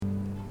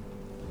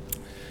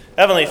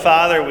Heavenly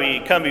Father,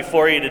 we come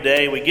before you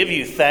today. We give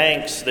you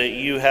thanks that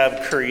you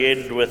have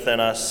created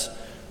within us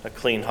a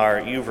clean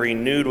heart. You've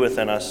renewed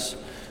within us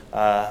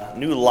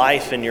new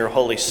life in your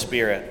Holy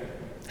Spirit.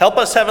 Help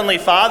us, Heavenly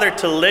Father,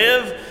 to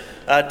live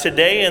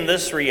today in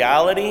this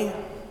reality,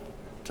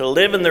 to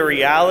live in the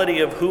reality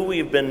of who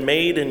we've been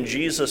made in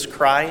Jesus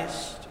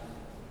Christ.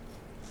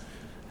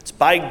 It's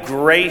by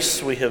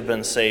grace we have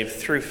been saved,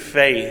 through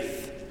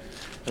faith.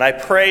 And I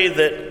pray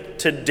that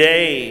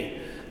today,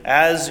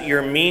 as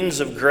your means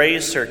of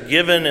grace are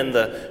given in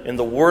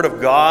the Word of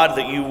God,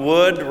 that you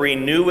would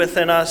renew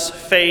within us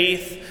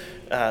faith,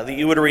 that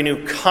you would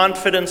renew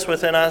confidence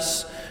within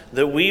us,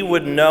 that we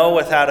would know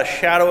without a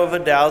shadow of a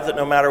doubt that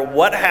no matter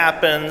what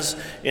happens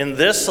in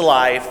this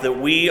life, that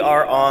we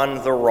are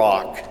on the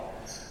rock.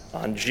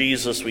 On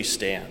Jesus we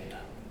stand.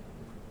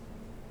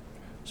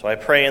 So I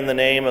pray in the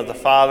name of the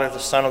Father, the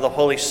Son, and the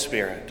Holy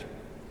Spirit,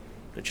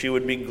 that you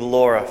would be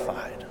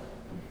glorified,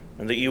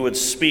 and that you would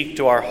speak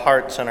to our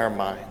hearts and our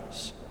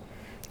minds.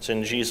 It's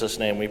in Jesus'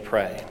 name we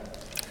pray.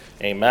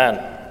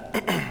 Amen.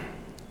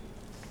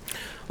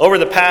 Over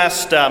the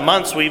past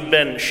months, we've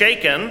been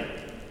shaken.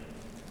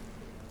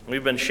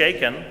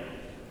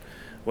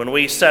 When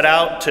we set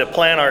out to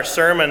plan our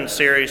sermon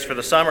series for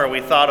the summer,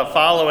 we thought of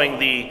following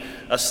the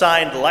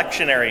assigned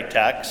lectionary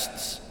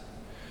texts,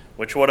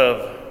 which would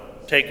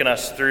have taken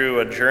us through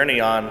a journey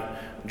on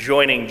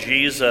joining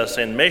Jesus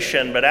in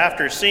mission. But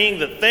after seeing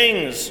that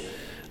things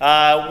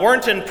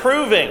weren't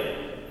improving,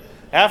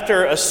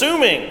 after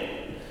assuming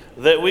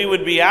that we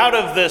would be out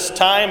of this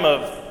time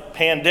of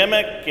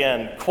pandemic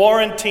and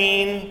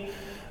quarantine,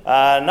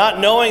 not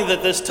knowing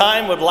that this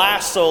time would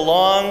last so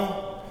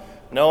long,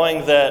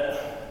 knowing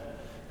that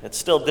it's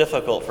still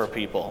difficult for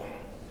people,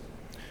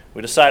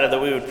 we decided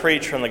that we would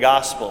preach from the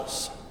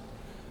Gospels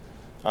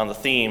on the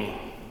theme,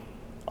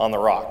 on the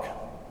rock.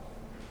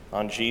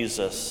 On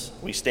Jesus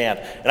we stand.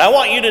 And I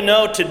want you to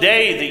know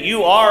today that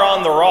you are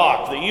on the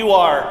rock, that you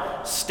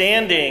are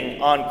standing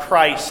on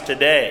Christ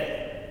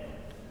today.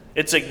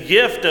 It's a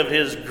gift of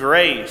His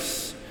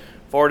grace,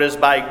 for it is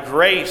by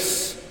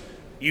grace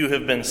you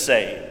have been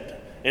saved.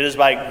 It is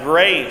by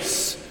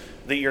grace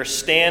that you're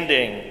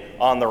standing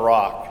on the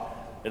rock.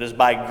 It is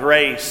by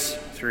grace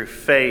through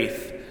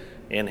faith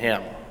in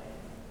Him.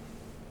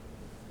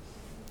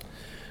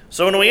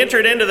 So when we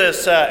entered into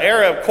this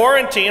era of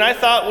quarantine, I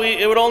thought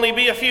it would only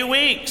be a few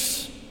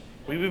weeks.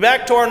 We'd be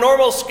back to our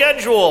normal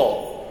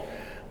schedule.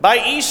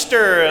 By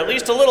Easter, at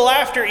least a little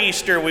after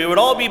Easter, we would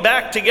all be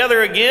back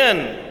together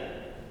again.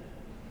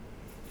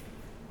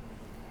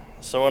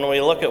 So when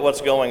we look at what's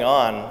going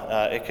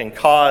on, it can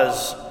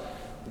cause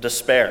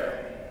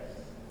despair.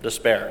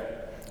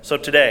 So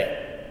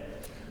today,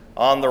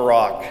 on the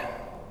rock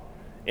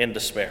in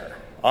despair.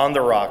 On the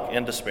rock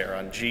in despair.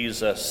 On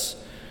Jesus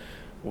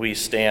we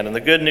stand. And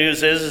the good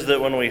news is that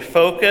when we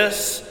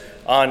focus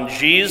on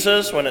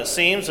Jesus, when it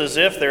seems as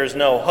if there's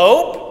no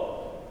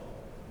hope,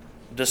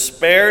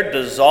 despair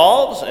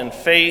dissolves and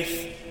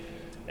faith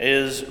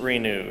is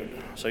renewed.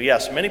 So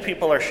yes, many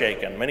people are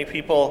shaken. Many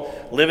people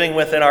living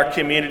within our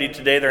community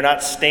today, they're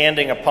not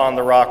standing upon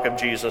the rock of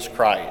Jesus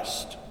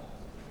Christ.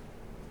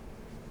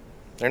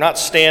 They're not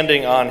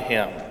standing on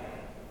Him.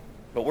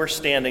 But we're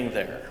standing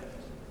there.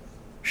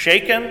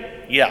 Shaken?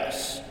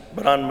 Yes,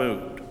 but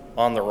unmoved.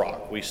 On the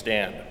rock we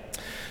stand.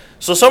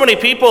 So many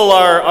people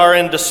are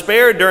in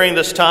despair during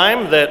this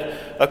time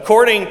that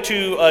according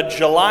to a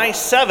July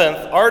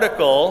 7th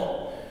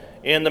article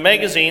in the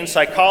magazine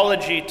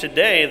Psychology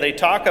Today, they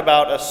talk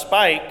about a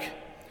spike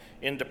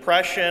in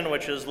depression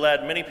which has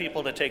led many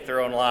people to take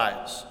their own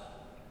lives.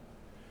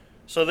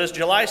 So this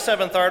July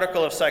 7th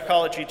article of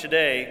Psychology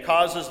Today,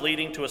 causes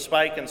leading to a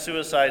spike in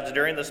suicides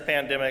during this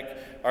pandemic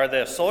are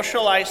this: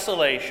 social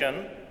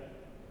isolation,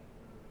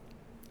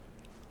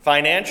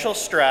 financial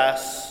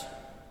stress,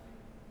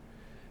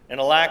 and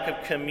a lack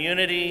of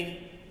community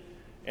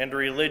and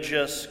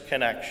religious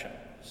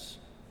connections.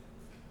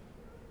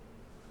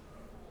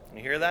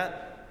 You hear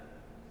that?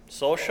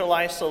 Social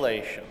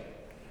isolation,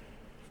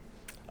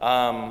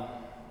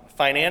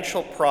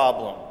 financial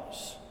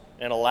problems,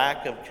 and a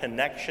lack of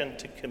connection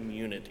to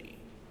community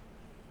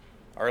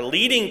are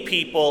leading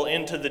people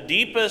into the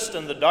deepest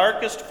and the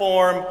darkest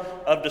form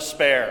of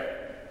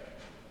despair.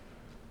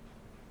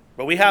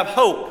 But we have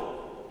hope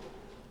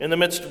in the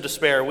midst of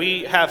despair.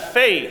 We have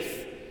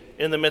faith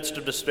in the midst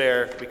of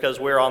despair because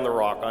we're on the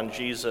rock. On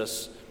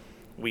Jesus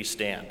we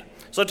stand.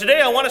 So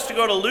today I want us to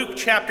go to Luke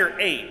chapter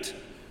 8,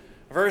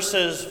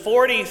 verses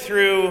 40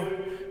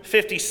 through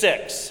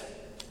 56.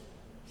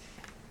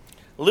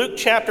 Luke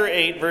chapter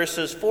 8,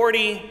 verses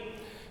 40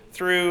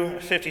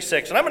 through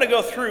 56. And I'm going to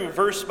go through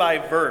verse by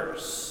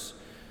verse.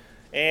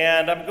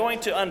 And I'm going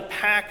to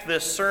unpack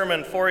this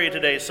sermon for you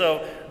today.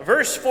 So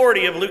verse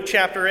 40 of Luke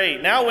chapter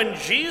 8. Now when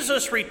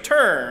Jesus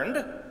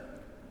returned,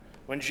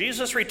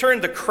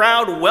 the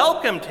crowd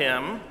welcomed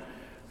him,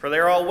 for they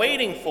were all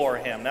waiting for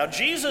him. Now,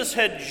 Jesus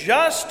had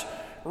just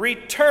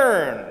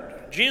returned.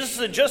 Jesus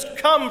had just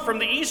come from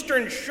the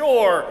eastern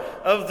shore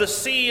of the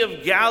Sea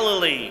of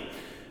Galilee.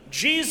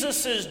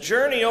 Jesus'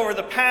 journey over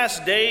the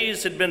past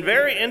days had been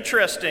very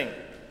interesting.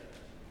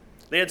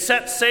 They had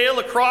set sail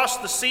across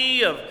the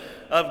Sea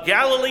of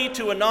Galilee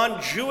to a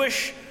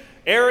non-Jewish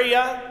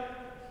area.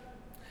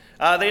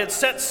 They had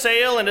set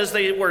sail, and as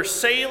they were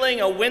sailing,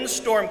 a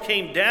windstorm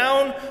came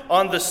down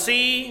on the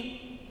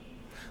sea.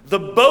 The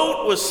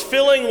boat was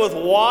filling with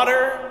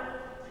water.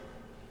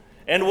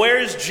 And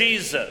where's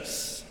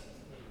Jesus?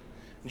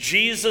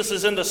 Jesus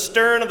is in the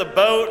stern of the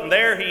boat, and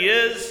there he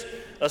is,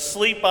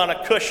 asleep on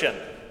a cushion.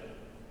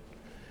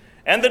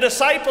 And the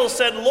disciples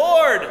said,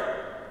 "Lord,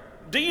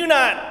 do you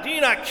not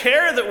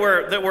care that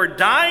we're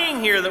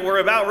dying here, that we're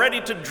about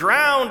ready to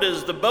drown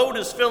as the boat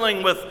is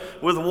filling with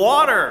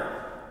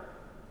water?"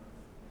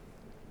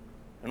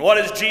 And what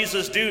does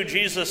Jesus do?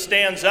 Jesus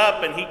stands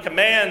up and he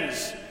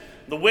commands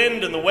the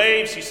wind and the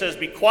waves. He says,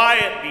 "Be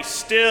quiet, be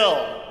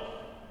still."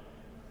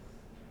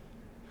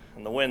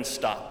 And the wind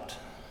stopped.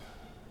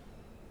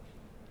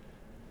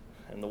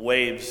 And the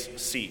waves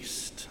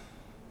ceased.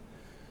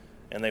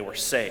 And they were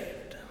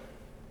saved.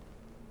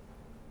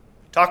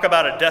 Talk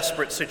about a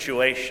desperate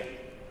situation.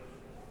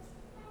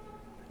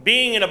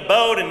 Being in a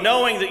boat and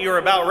knowing that you're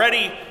about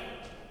ready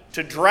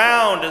to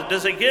drown,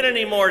 does it get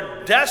any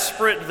more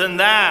desperate than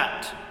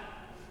that?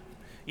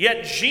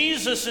 Yet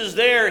Jesus is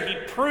there. He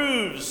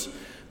proves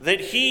that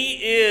he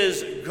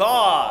is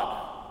God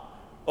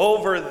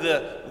over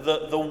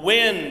the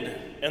wind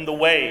and the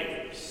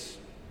waves.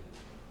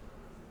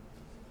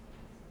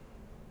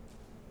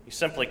 He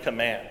simply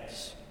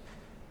commands,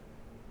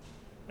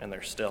 and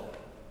they're still.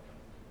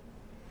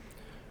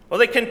 Well,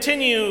 they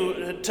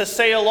continue to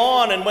sail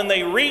on, and when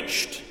they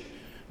reached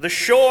the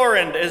shore,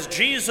 and as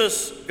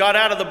Jesus got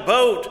out of the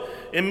boat,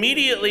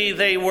 immediately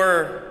they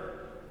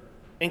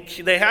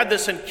had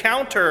this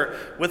encounter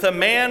with a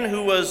man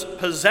who was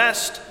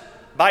possessed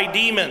by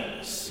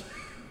demons.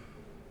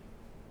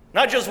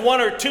 Not just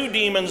one or two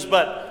demons,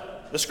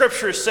 but the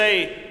scriptures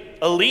say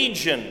a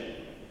legion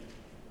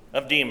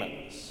of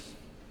demons.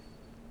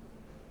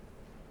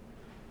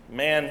 A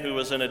man who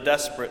was in a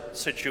desperate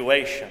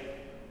situation,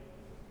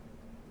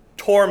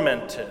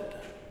 tormented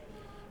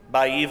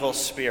by evil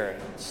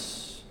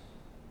spirits.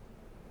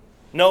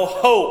 No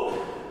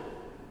hope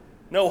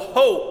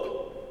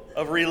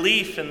of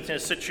relief in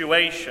his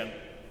situation.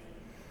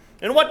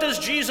 And what does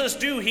Jesus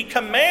do? He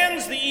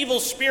commands the evil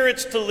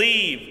spirits to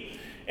leave,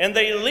 and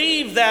they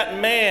leave that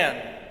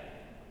man,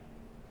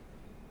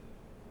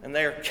 and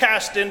they are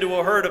cast into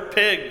a herd of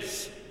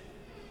pigs.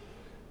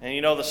 And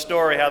you know the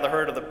story, how the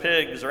herd of the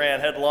pigs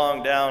ran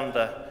headlong down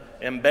the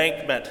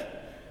embankment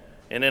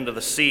and into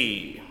the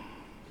sea.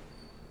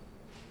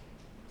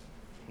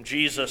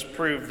 Jesus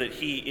proved that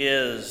he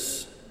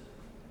is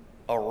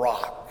a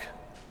rock.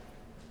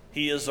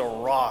 He is a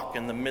rock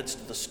in the midst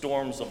of the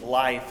storms of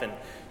life, and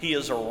he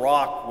is a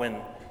rock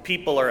when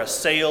people are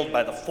assailed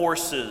by the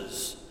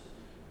forces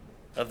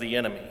of the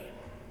enemy.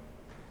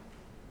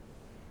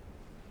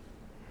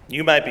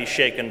 You might be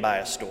shaken by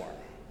a storm.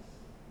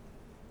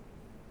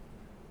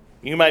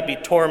 You might be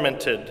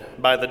tormented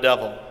by the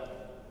devil.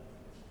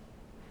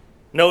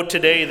 Know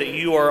today that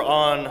you are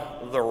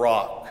on the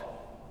rock.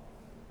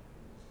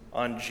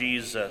 On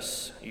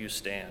Jesus you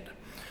stand.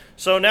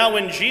 So now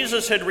when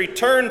Jesus had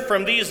returned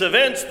from these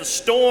events, the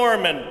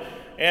storm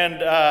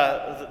and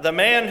the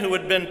man who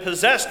had been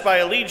possessed by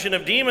a legion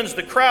of demons,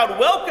 the crowd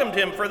welcomed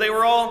him, for they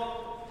were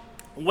all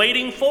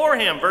waiting for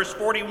him. Verse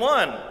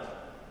 41.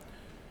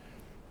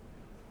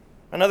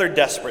 Another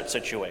desperate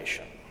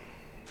situation.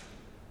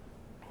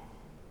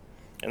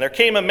 And there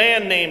came a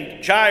man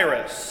named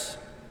Jairus.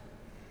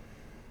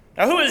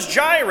 Now who is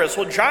Jairus?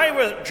 Well,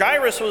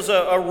 Jairus was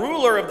a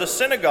ruler of the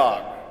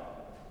synagogue.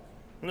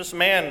 And this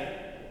man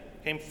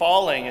came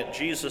falling at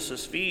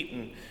Jesus' feet,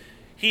 and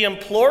he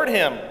implored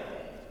him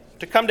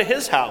to come to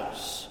his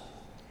house.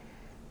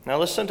 Now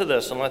listen to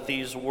this and let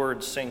these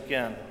words sink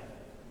in.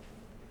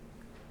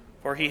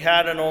 For he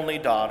had an only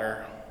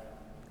daughter,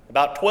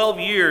 about 12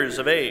 years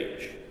of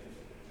age,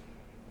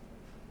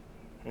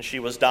 and she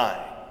was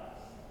dying.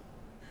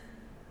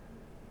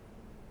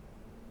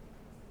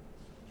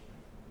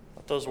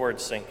 Let those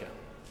words sink in.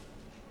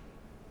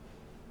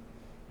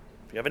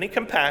 If you have any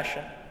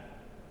compassion,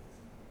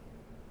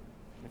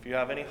 if you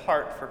have any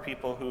heart for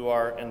people who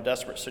are in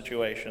desperate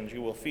situations,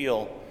 you will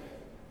feel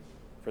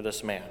for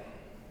this man.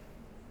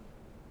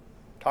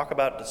 Talk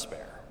about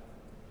despair.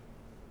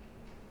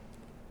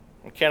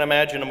 I can't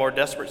imagine a more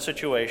desperate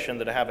situation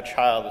than to have a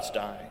child that's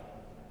dying.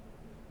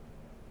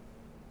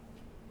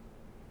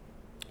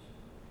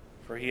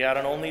 For he had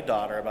an only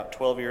daughter, about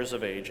 12 years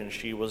of age, and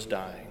she was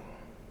dying.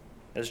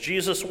 As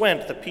Jesus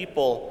went, the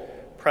people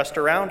pressed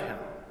around him.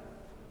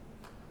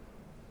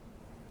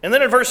 And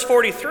then in verse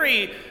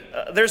 43,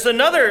 there's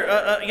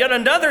yet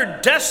another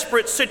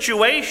desperate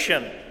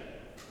situation.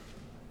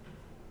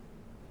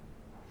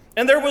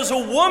 And there was a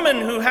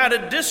woman who had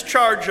a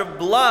discharge of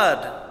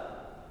blood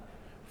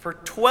for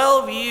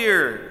 12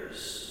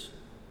 years.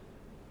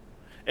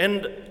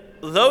 And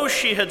though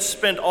she had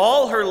spent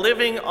all her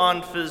living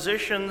on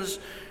physicians,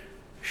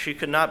 she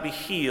could not be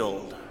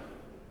healed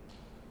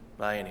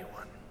by anyone.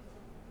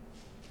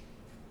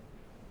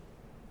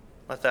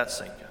 Let that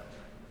sink in.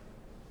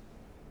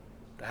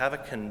 To have a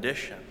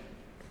condition,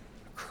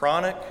 a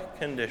chronic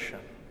condition,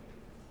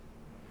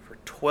 for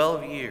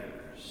 12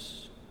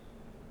 years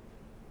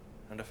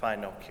and to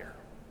find no cure.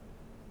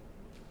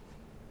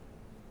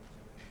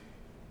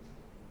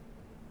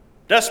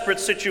 Desperate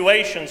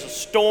situations, a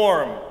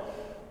storm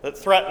that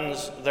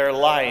threatens their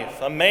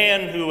life, a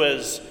man who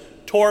is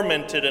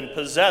tormented and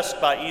possessed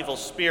by evil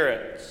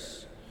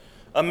spirits,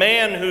 a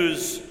man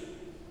whose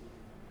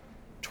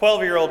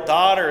 12-year-old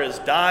daughter is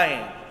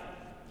dying,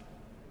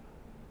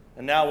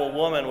 and now a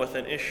woman with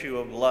an issue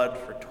of blood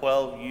for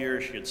 12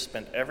 years. She had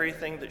spent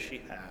everything that she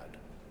had,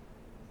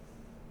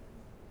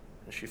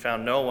 and she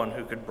found no one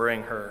who could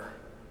bring her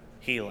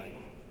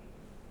healing.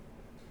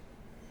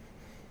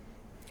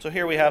 So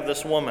here we have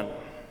this woman.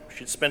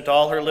 She'd spent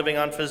all her living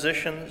on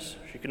physicians.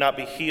 She could not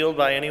be healed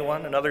by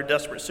anyone. Another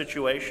desperate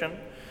situation.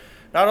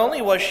 Not only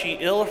was she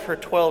ill for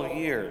 12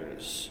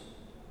 years,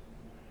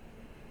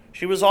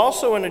 she was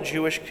also in a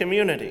Jewish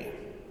community.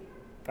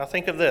 Now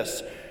think of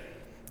this.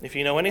 If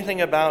you know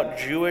anything about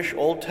Jewish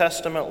Old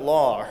Testament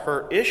law,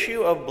 her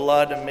issue of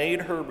blood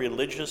made her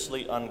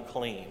religiously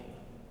unclean.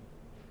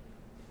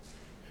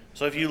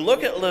 So if you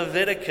look at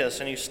Leviticus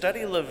and you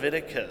study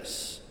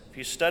Leviticus, if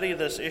you study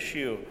this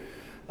issue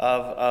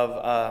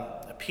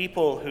of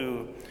people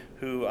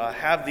who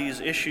have these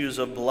issues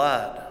of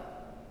blood,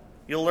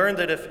 you'll learn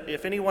that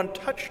if anyone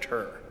touched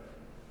her,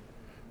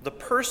 the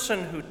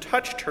person who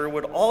touched her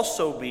would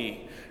also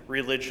be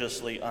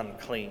religiously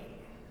unclean.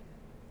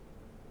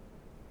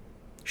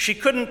 She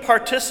couldn't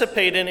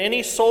participate in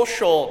any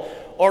social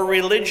or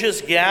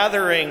religious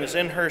gatherings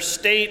in her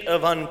state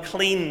of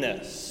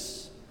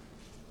uncleanness.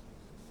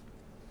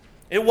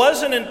 It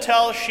wasn't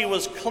until she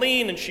was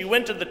clean and she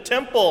went to the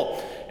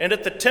temple, and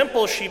at the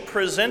temple she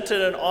presented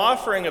an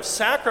offering of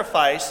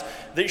sacrifice,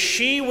 that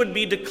she would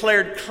be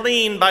declared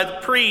clean by the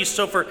priest.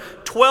 So for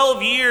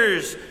 12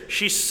 years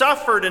she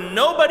suffered and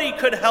nobody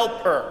could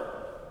help her.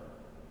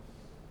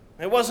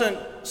 It wasn't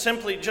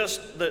simply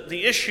just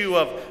the issue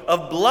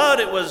of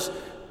blood, it was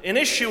an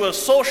issue of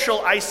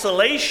social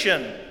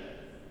isolation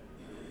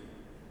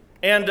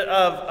and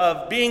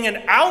of being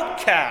an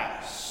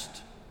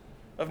outcast,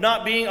 of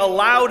not being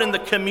allowed in the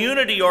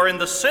community or in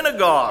the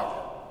synagogue.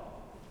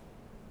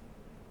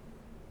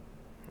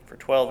 For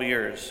 12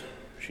 years,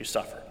 she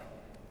suffered.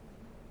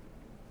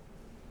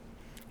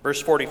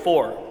 Verse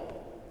 44,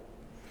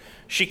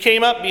 she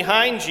came up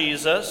behind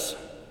Jesus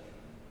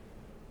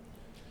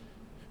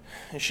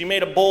and she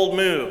made a bold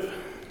move.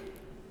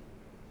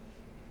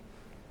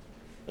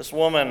 This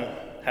woman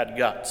had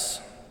guts.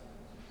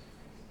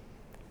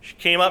 She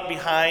came up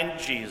behind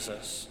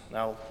Jesus.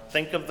 Now,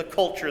 think of the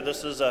culture.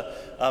 This is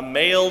a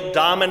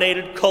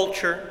male-dominated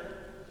culture.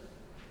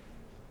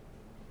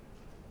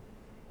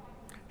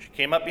 She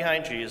came up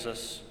behind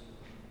Jesus,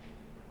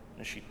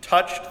 and she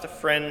touched the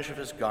fringe of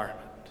his garment.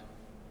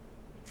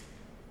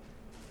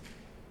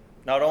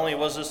 Not only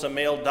was this a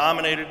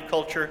male-dominated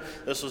culture,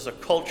 this was a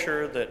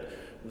culture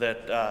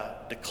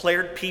that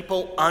declared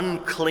people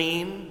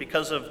unclean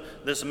because of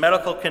this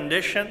medical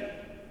condition.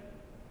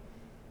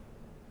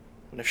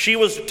 And if she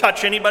was to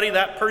touch anybody,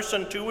 that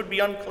person too would be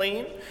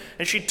unclean.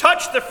 And she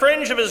touched the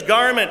fringe of his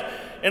garment.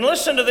 And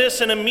listen to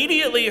this, and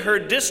immediately her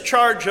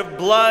discharge of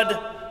blood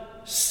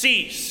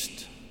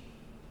ceased.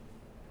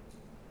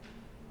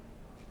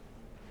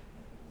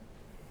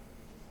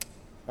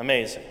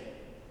 Amazing.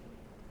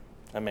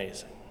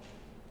 Amazing.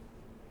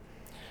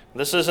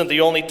 This isn't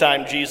the only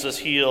time Jesus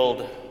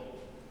healed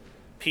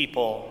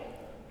people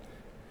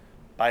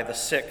by the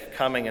sick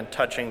coming and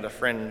touching the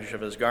fringe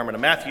of his garment.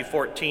 In Matthew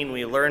 14,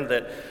 we learned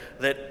that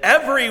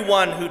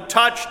everyone who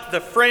touched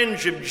the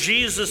fringe of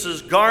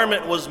Jesus'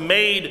 garment was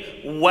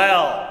made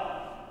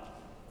well.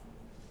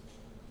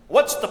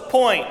 What's the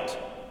point?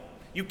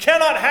 You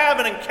cannot have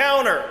an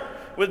encounter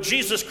with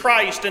Jesus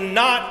Christ and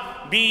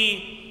not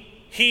be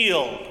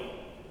healed,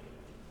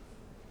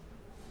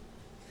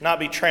 not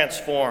be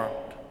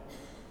transformed,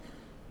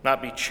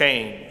 not be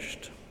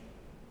changed.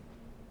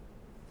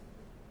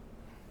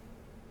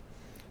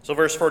 So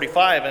verse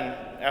 45, and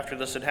after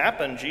this had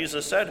happened,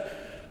 Jesus said,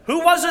 "Who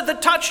was it that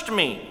touched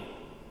me?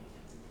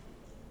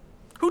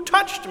 Who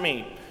touched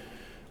me?"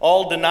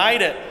 All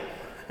denied it.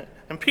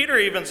 And Peter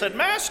even said,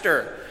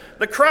 "Master,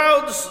 the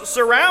crowds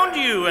surround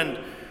you and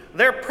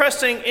they're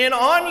pressing in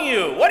on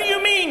you. What do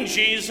you mean,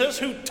 Jesus?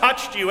 Who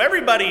touched you?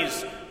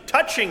 Everybody's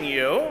touching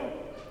you."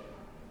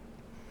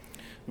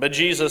 But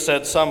Jesus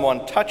said,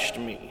 "Someone touched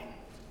me."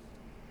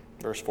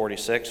 Verse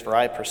 46, "For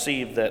I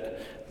perceive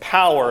that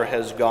power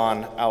has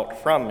gone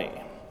out from me."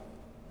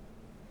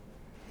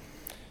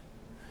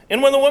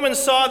 And when the woman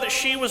saw that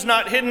she was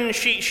not hidden,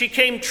 she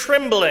came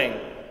trembling.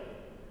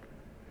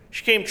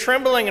 She came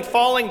trembling and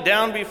falling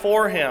down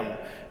before him,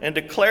 and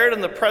declared in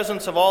the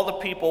presence of all the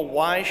people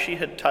why she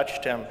had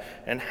touched him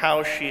and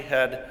how she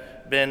had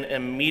been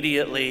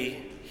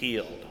immediately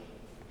healed.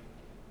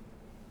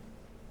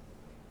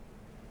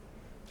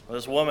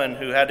 This woman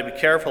who had to be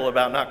careful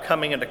about not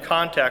coming into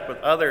contact with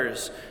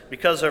others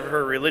because of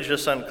her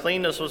religious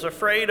uncleanness was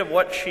afraid of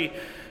what she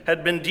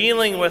had been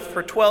dealing with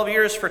for 12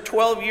 years. For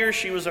 12 years,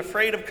 she was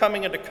afraid of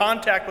coming into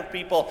contact with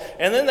people.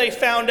 And then they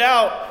found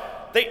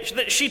out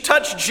that she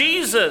touched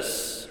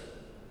Jesus.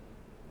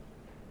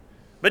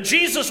 But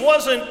Jesus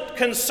wasn't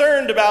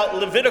concerned about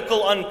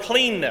Levitical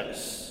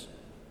uncleanness.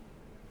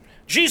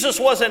 Jesus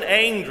wasn't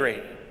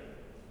angry.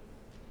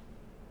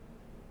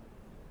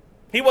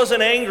 He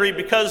wasn't angry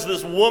because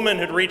this woman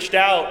had reached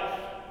out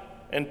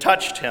and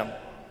touched him.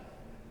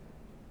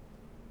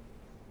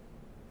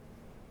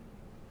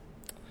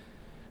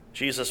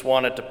 Jesus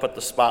wanted to put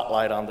the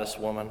spotlight on this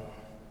woman,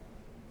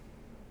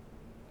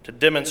 to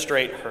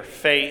demonstrate her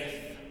faith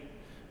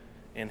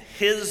in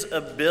his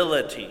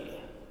ability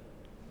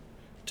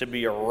to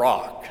be a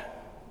rock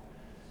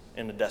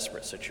in a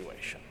desperate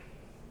situation.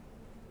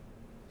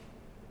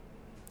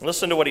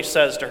 Listen to what he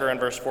says to her in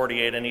verse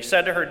 48. And he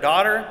said to her,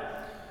 Daughter,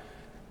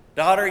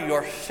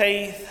 your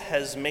faith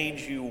has made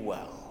you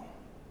well.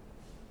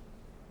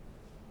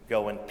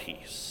 Go in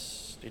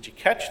peace. Did you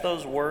catch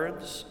those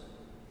words?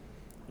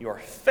 Your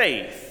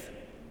faith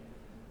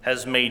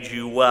has made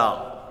you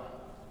well.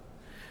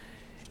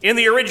 In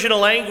the original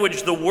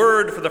language, the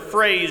word for the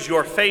phrase,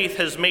 your faith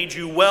has made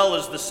you well,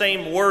 is the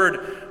same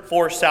word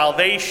for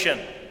salvation.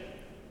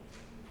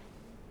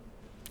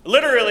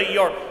 Literally,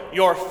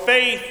 your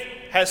faith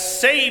has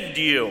saved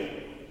you.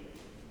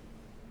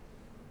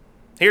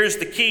 Here's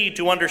the key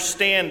to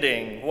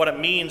understanding what it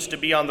means to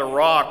be on the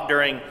rock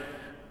during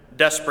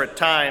desperate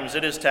times.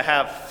 It is to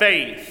have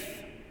faith.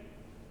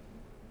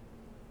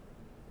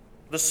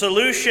 The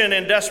solution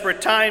in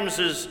desperate times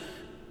is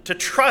to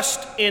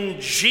trust in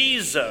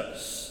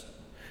Jesus,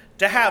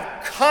 to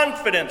have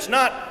confidence,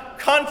 not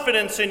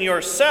confidence in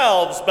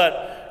yourselves,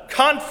 but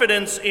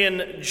confidence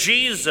in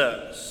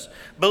Jesus,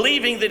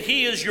 believing that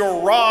he is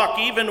your rock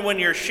even when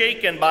you're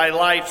shaken by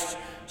life's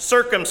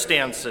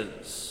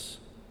circumstances.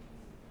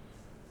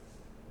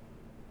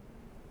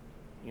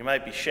 You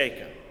might be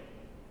shaken,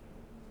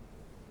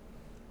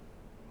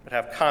 but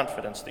have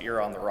confidence that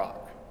you're on the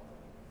rock.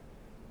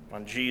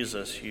 On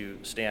Jesus you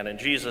stand. And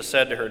Jesus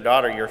said to her,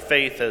 Daughter, your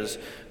faith has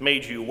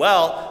made you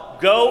well.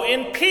 Go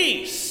in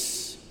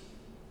peace.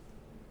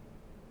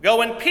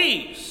 Go in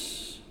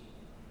peace.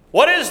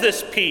 What is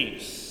this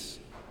peace?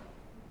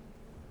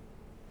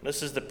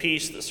 This is the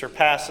peace that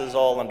surpasses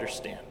all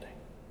understanding.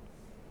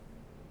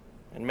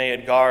 And may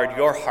it guard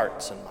your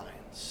hearts and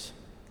minds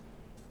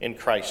in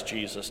Christ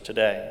Jesus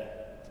today.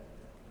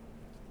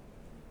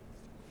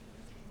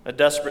 A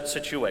desperate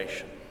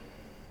situation.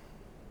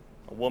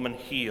 A woman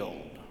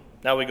healed.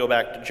 Now we go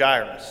back to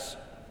Jairus.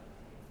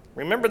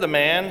 Remember the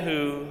man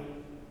who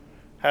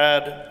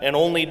had an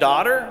only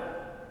daughter?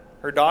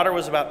 Her daughter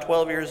was about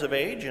 12 years of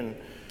age and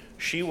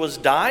she was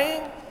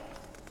dying?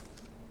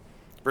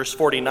 Verse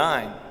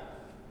 49.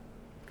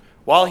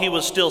 While he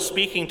was still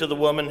speaking to the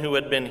woman who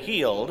had been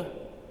healed,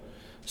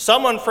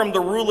 someone from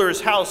the ruler's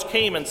house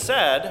came and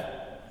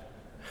said,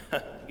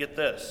 get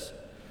this,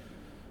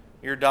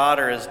 your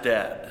daughter is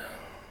dead.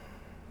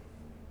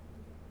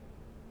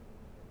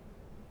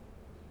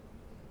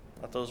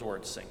 Let those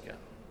words sink in.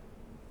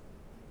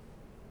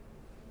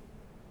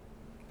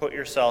 Put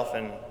yourself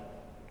in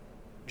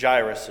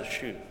Jairus'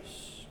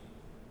 shoes.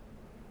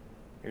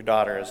 Your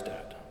daughter is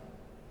dead.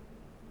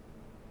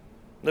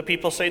 The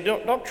people say,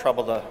 don't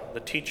trouble the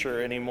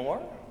teacher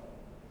anymore.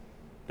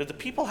 Did the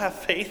people have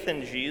faith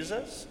in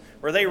Jesus?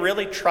 Were they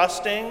really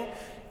trusting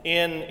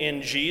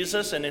in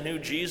Jesus and in who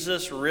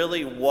Jesus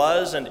really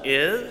was and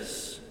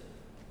is?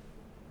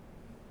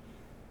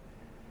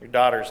 Your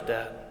daughter's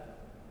dead.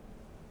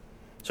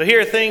 So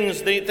here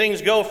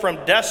things go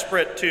from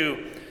desperate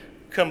to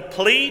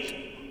complete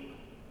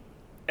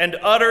and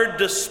utter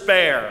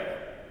despair.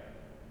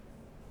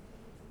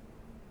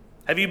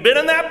 Have you been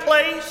in that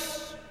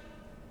place?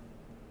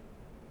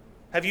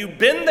 Have you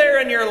been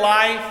there in your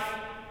life?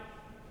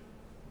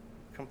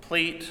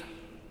 Complete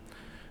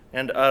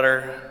and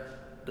utter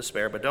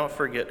despair. But don't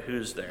forget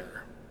who's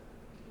there.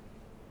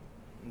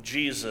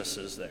 Jesus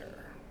is there.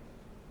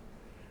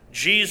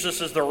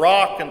 Jesus is the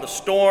rock in the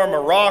storm, a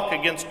rock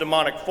against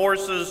demonic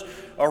forces,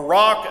 a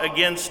rock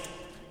against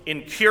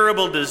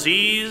incurable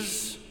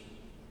disease,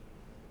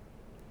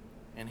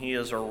 and he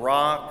is a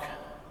rock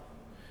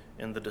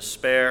in the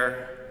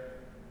despair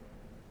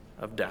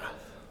of death.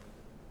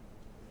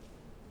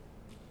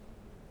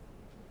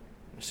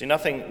 You see,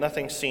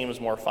 nothing seems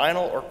more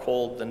final or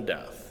cold than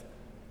death.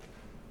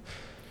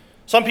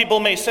 Some people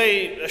may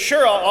say,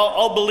 sure,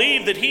 I'll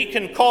believe that he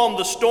can calm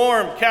the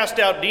storm, cast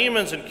out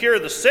demons, and cure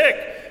the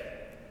sick.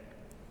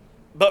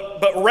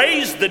 But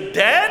raise the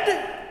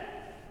dead?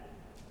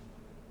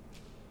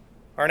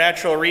 Our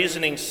natural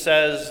reasoning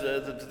says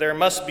that there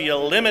must be a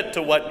limit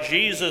to what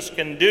Jesus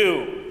can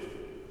do.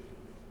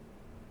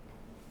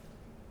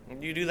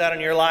 Do you do that in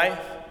your life?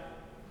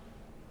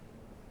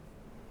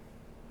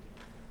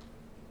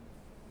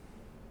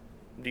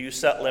 Do you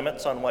set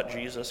limits on what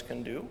Jesus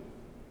can do?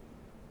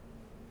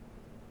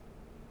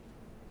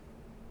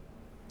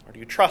 Or do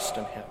you trust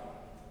in him?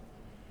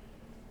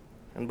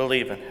 and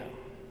believe in him.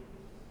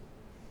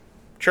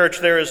 Church,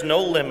 there is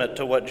no limit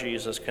to what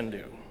Jesus can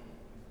do.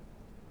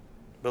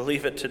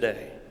 Believe it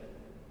today.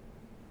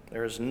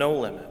 There is no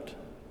limit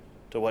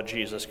to what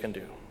Jesus can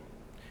do.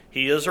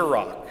 He is a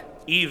rock,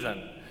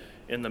 even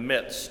in the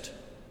midst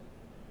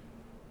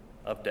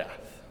of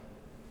death.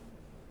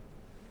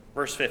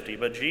 Verse 50,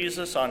 but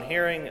Jesus, on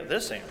hearing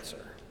this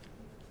answer,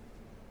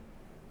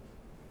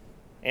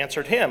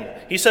 answered him.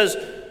 He says,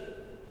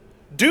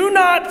 do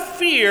not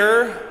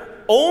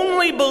fear,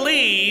 only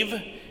believe,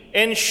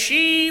 and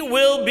she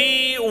will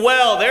be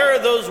well. There are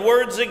those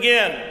words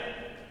again.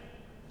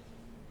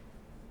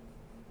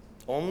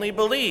 Only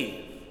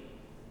believe,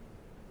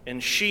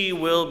 and she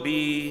will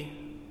be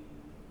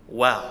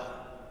well.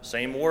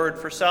 Same word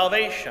for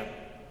salvation.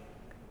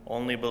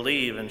 Only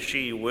believe, and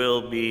she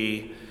will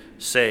be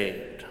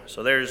saved.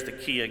 So there's the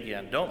key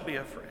again. Don't be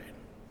afraid.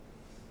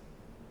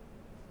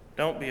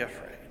 Don't be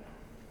afraid.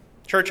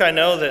 Church, I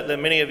know that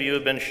many of you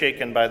have been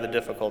shaken by the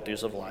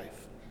difficulties of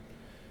life.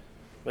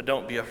 But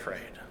don't be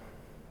afraid.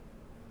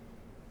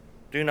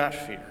 Do not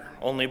fear.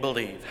 Only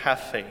believe. Have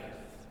faith.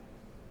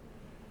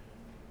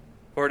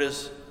 For it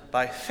is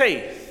by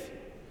faith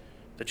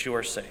that you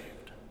are saved.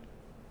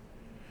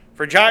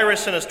 For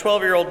Jairus and his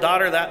 12-year-old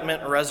daughter, that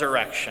meant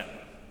resurrection.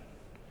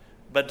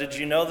 But did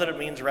you know that it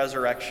means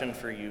resurrection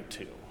for you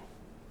too?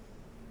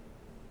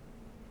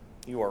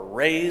 You are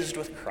raised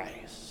with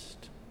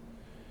Christ.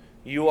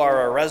 You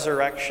are a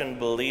resurrection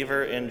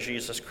believer in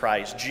Jesus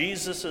Christ.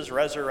 Jesus'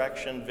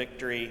 resurrection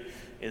victory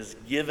is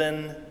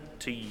given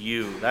to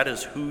you. That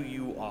is who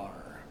you are.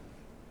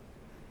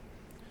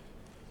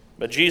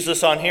 But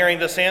Jesus, on hearing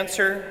this,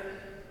 answered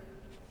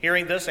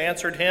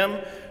him,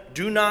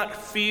 do not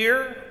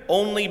fear,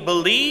 only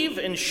believe,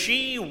 and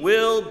she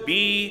will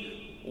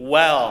be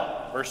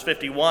well. Verse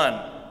 51.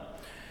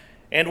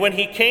 And when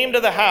he came to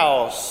the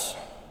house,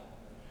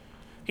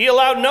 he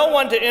allowed no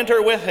one to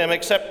enter with him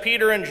except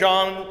Peter and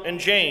John and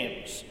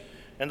James,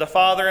 and the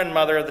father and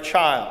mother of the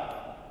child.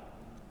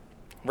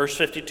 Verse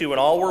 52, and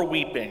all were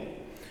weeping,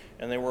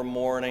 and they were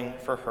mourning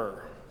for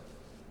her.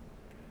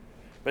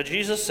 But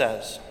Jesus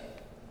says,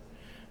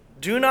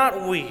 do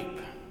not weep,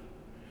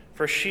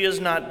 for she is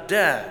not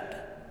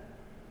dead,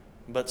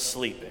 but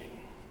sleeping.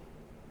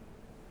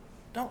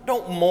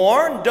 Don't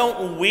mourn,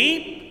 don't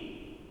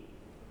weep.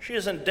 She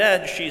isn't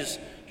dead,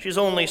 she's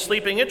only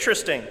sleeping.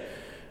 Interesting.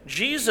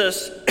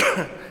 Jesus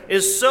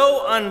is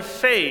so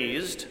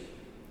unfazed,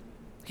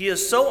 he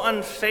is so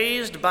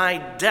unfazed by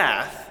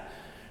death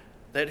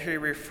that he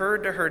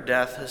referred to her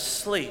death as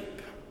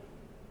sleep.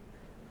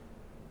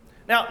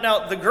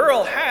 Now the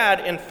girl had,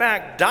 in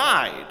fact,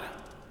 died.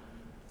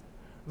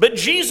 But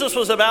Jesus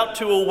was about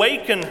to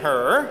awaken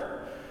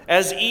her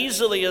as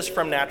easily as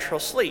from natural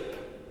sleep.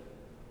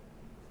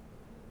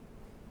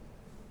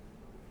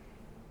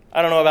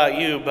 I don't know about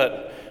you,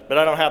 but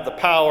I don't have the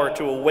power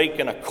to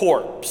awaken a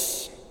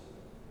corpse.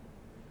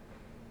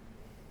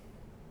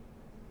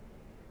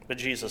 But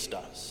Jesus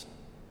does.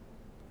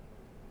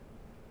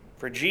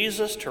 For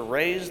Jesus to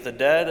raise the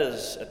dead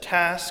is a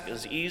task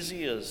as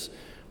easy as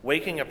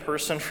waking a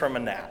person from a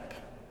nap.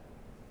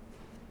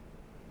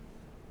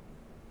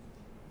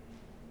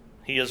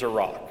 He is a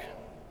rock,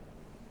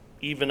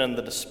 even in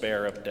the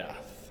despair of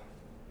death.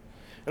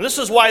 And this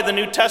is why the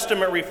New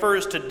Testament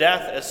refers to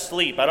death as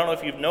sleep. I don't know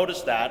if you've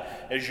noticed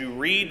that as you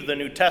read the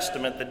New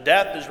Testament, the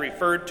death is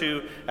referred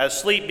to as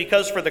sleep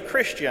because for the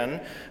Christian,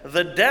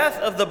 the death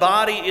of the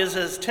body is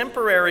as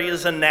temporary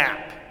as a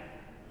nap.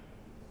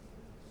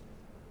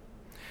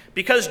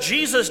 Because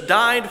Jesus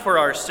died for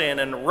our sin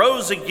and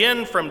rose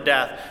again from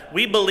death,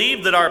 we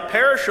believe that our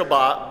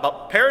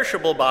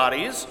perishable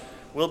bodies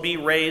will be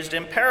raised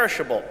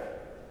imperishable.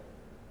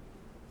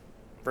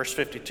 Verse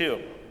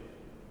 52.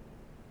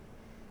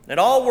 And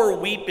all were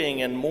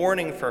weeping and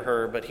mourning for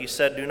her, but he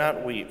said, do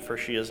not weep, for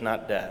she is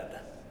not dead,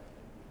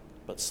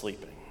 but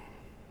sleeping.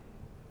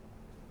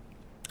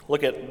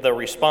 Look at the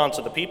response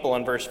of the people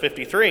in verse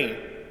 53.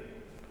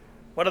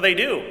 What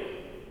do?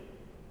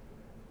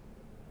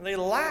 They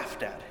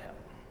laughed at him.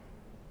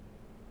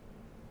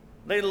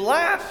 They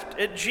laughed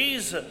at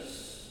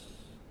Jesus,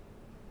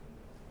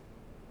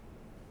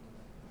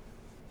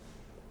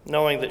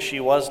 knowing that she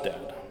was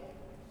dead.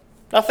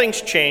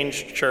 Nothing's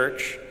changed,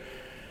 church.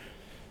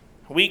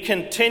 We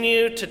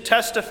continue to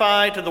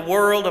testify to the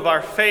world of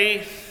our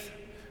faith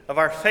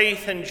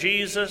in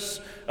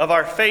Jesus, of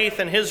our faith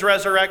in his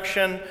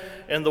resurrection,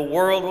 and the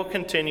world will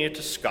continue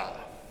to scoff.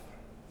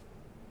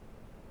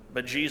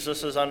 But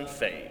Jesus is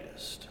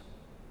unfazed.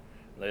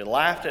 They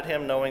laughed at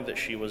him knowing that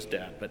she was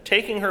dead. But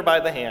taking her by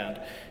the hand,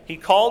 he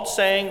called,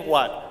 saying,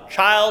 what?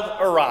 Child,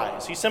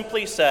 arise. He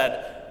simply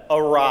said,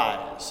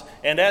 arise.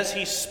 And as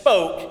he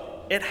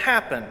spoke, it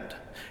happened.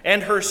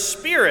 And her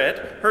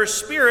spirit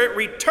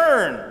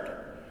returned.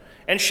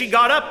 And she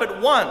got up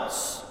at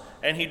once,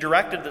 and he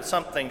directed that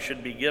something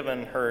should be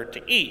given her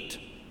to eat.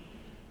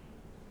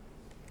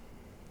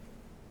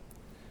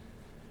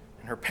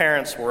 And her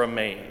parents were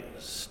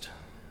amazed.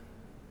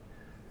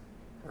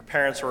 Her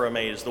parents were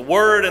amazed. The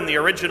word in the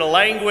original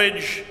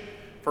language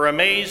for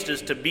amazed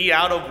is to be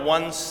out of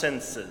one's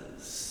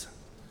senses.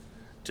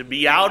 to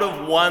be out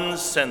of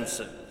one's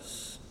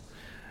senses.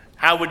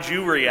 How would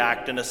you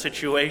react in a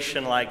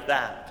situation like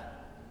that?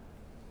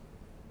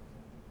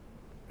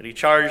 But he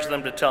charged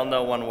them to tell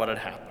no one what had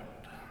happened.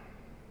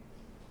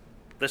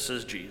 This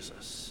is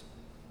Jesus.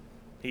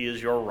 He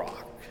is your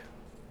rock.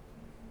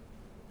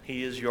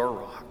 He is your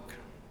rock.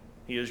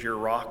 He is your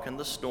rock in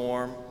the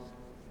storm.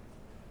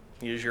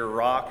 He is your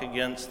rock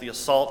against the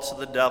assaults of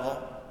the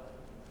devil.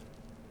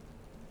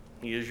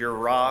 He is your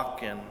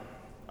rock in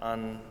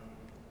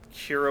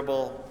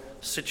uncurable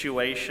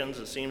situations.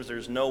 It seems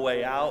there's no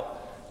way out.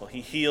 Well,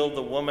 he healed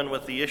the woman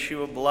with the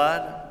issue of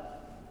blood.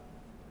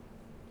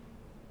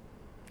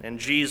 And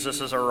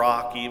Jesus is a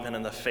rock even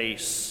in the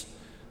face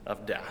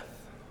of death.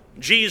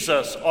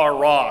 Jesus, our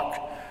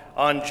rock.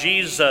 On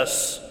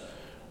Jesus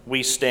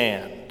we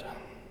stand.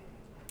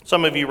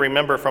 Some of you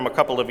remember from a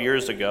couple of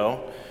years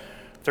ago,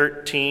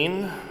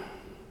 13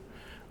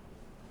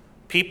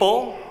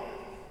 people,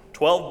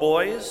 12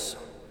 boys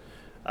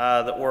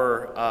that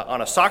were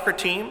on a soccer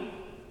team,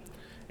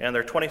 and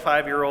their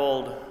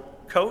 25-year-old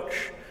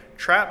coach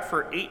trapped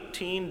for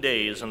 18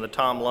 days in the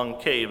Tham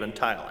Luang Cave in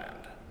Thailand.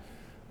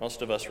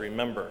 Most of us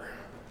remember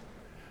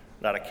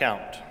that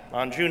account.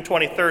 On June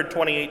 23rd,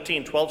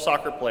 2018, 12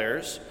 soccer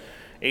players,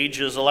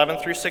 ages 11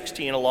 through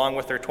 16, along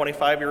with their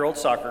 25-year-old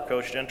soccer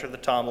coach, entered the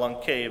Tham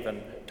Luang Cave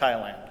in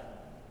Thailand.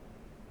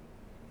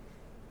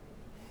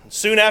 And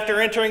soon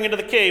after entering into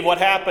the cave, what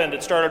happened?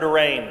 It started to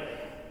rain.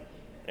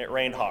 It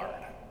rained hard.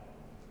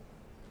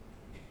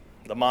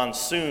 The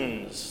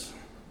monsoons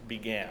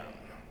began.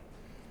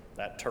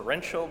 That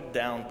torrential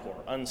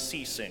downpour,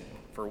 unceasing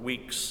for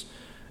weeks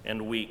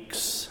and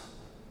weeks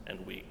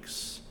and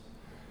weeks.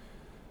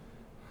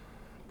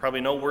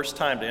 Probably no worse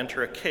time to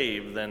enter a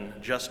cave than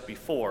just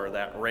before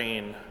that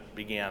rain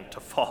began to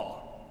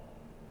fall.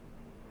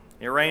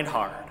 It rained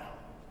hard.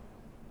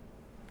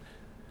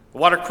 The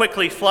water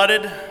quickly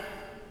flooded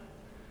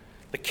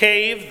the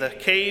cave. The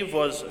cave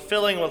was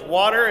filling with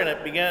water, and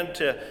it began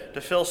to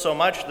fill so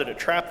much that it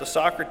trapped the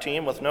soccer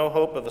team with no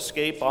hope of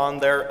escape on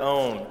their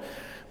own.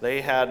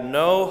 They had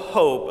no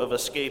hope of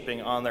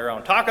escaping on their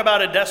own. Talk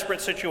about a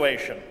desperate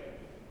situation.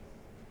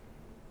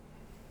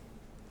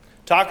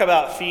 Talk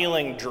about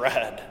feeling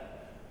dread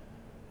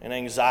and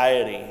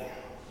anxiety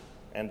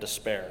and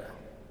despair.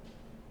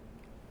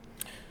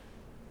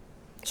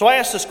 So I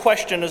ask this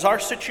question, is our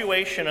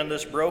situation in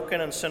this broken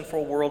and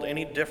sinful world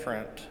any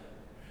different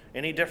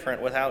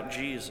without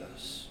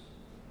Jesus?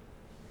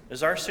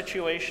 Is our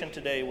situation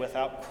today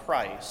without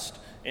Christ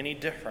any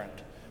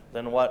different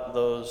than what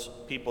those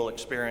people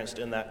experienced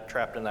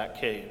trapped in that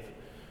cave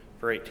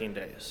for 18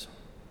 days?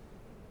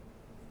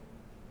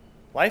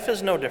 Life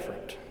is no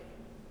different.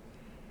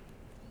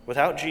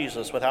 Without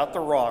Jesus, without the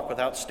rock,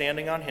 without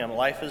standing on him,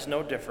 life is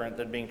no different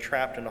than being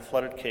trapped in a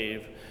flooded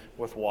cave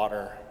with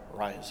water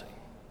rising.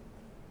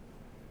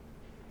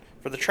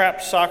 For the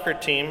trapped soccer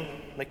team,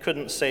 they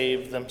couldn't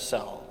save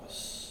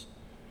themselves.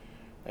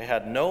 They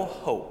had no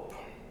hope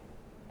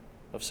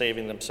of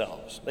saving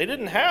themselves. They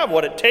didn't have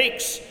what it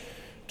takes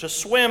to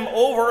swim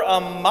over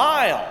a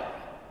mile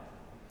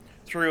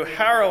through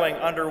harrowing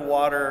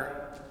underwater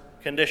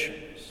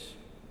conditions.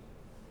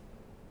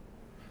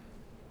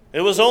 It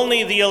was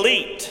only the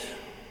elite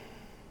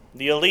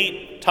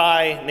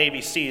Thai Navy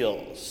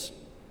SEALs,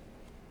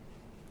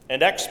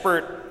 and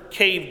expert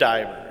cave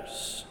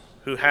divers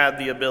who had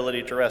the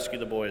ability to rescue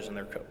the boys and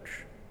their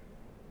coach.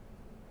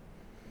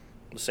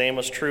 The same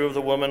was true of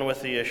the woman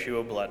with the issue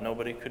of blood.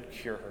 Nobody could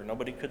cure her.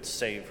 Nobody could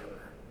save her.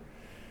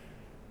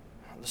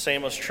 The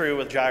same was true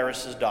with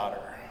Jairus'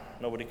 daughter.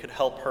 Nobody could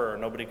help her.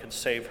 Nobody could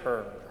save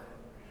her.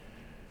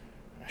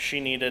 She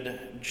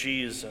needed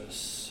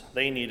Jesus.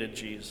 They needed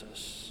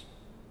Jesus.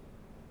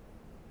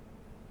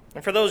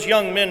 And for those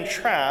young men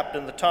trapped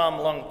in the Tham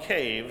Luang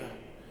Cave,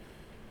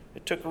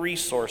 it took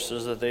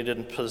resources that they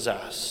didn't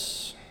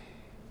possess.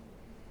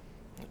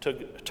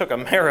 It took a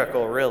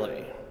miracle,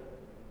 really.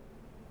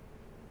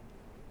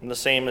 And the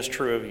same is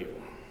true of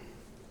you.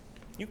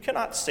 You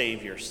cannot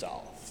save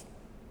yourself.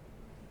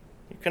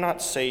 You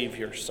cannot save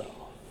yourself.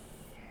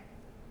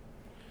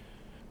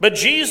 But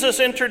Jesus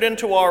entered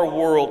into our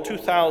world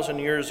 2,000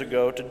 years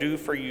ago to do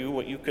for you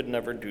what you could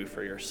never do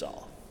for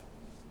yourself.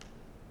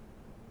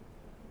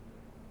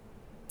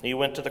 He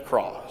went to the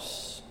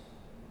cross.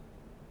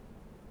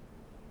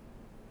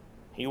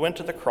 He went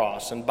to the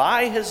cross, and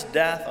by his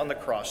death on the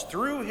cross,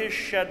 through his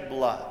shed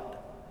blood,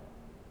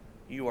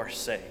 you are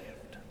saved.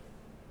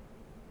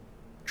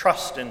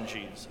 Trust in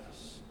Jesus.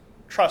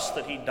 Trust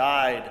that he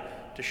died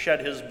to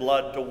shed his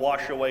blood to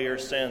wash away your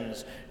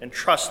sins, and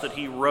trust that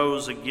he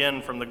rose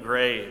again from the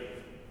grave.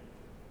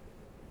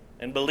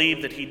 And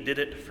believe that he did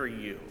it for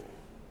you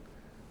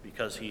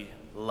because he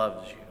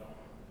loves you.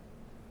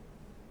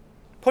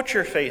 Put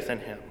your faith in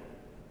him.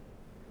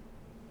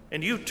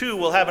 And you too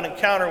will have an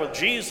encounter with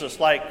Jesus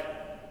like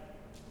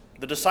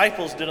the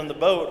disciples did in the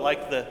boat,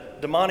 like the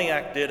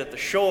demoniac did at the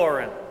shore,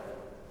 and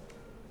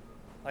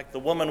like the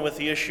woman with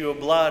the issue of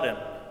blood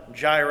and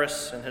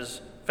Jairus and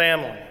his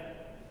family.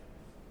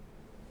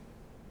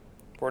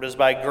 For it is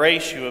by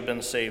grace you have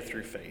been saved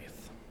through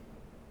faith.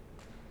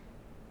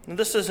 And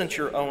this isn't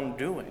your own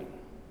doing.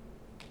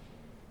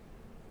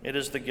 It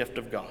is the gift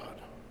of God.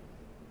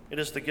 It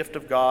is the gift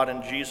of God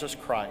in Jesus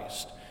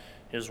Christ,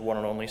 his one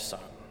and only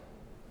Son.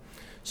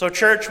 So,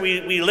 church,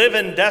 we live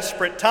in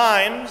desperate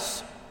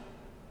times.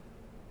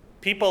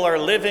 People are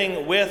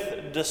living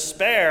with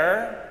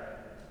despair.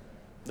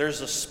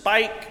 There's a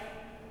spike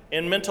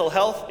in mental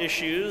health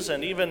issues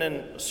and even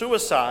in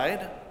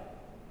suicide.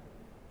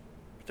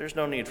 But there's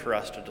no need for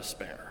us to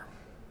despair.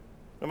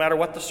 No matter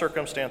what the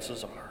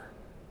circumstances are,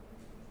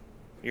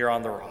 you're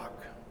on the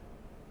rock.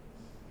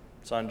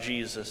 It's on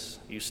Jesus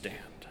you stand.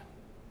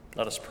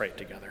 Let us pray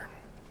together.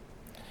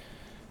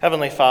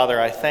 Heavenly Father,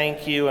 I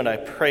thank you and I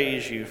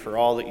praise you for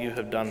all that you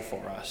have done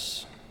for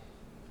us.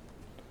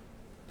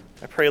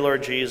 I pray,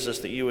 Lord Jesus,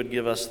 that you would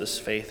give us this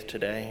faith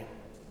today,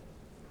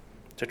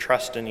 to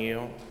trust in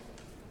you,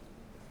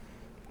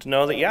 to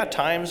know that,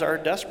 times are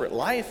desperate.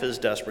 Life is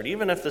desperate.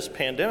 Even if this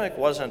pandemic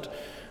wasn't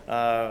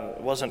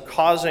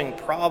causing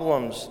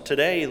problems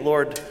today,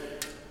 Lord,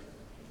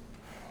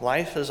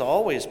 life is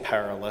always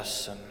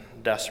perilous and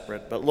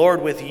desperate. But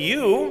Lord, with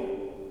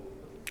you,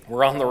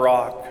 we're on the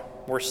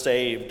rock. We're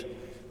saved.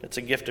 It's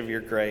a gift of your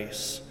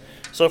grace.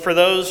 So for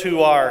those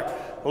who are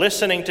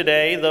listening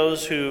today,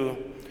 those who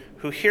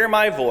hear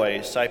my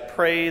voice, I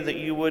pray that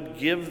you would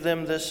give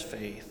them this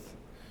faith,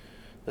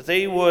 that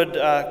they would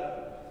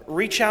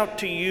reach out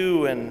to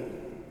you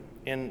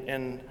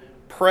in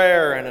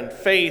prayer and in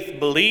faith,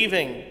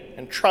 believing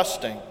and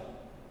trusting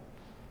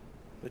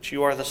that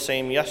you are the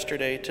same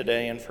yesterday,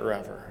 today, and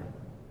forever.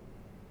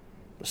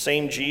 The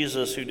same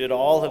Jesus who did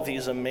all of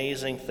these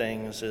amazing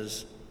things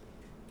is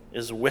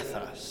with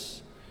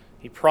us.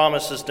 He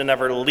promises to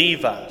never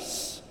leave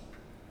us.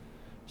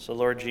 So,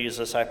 Lord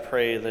Jesus, I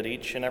pray that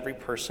each and every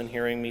person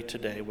hearing me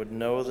today would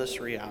know this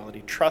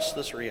reality, trust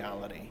this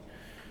reality,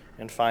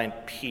 and find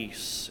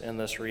peace in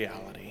this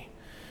reality.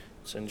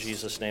 It's in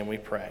Jesus' name we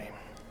pray.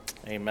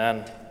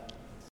 Amen.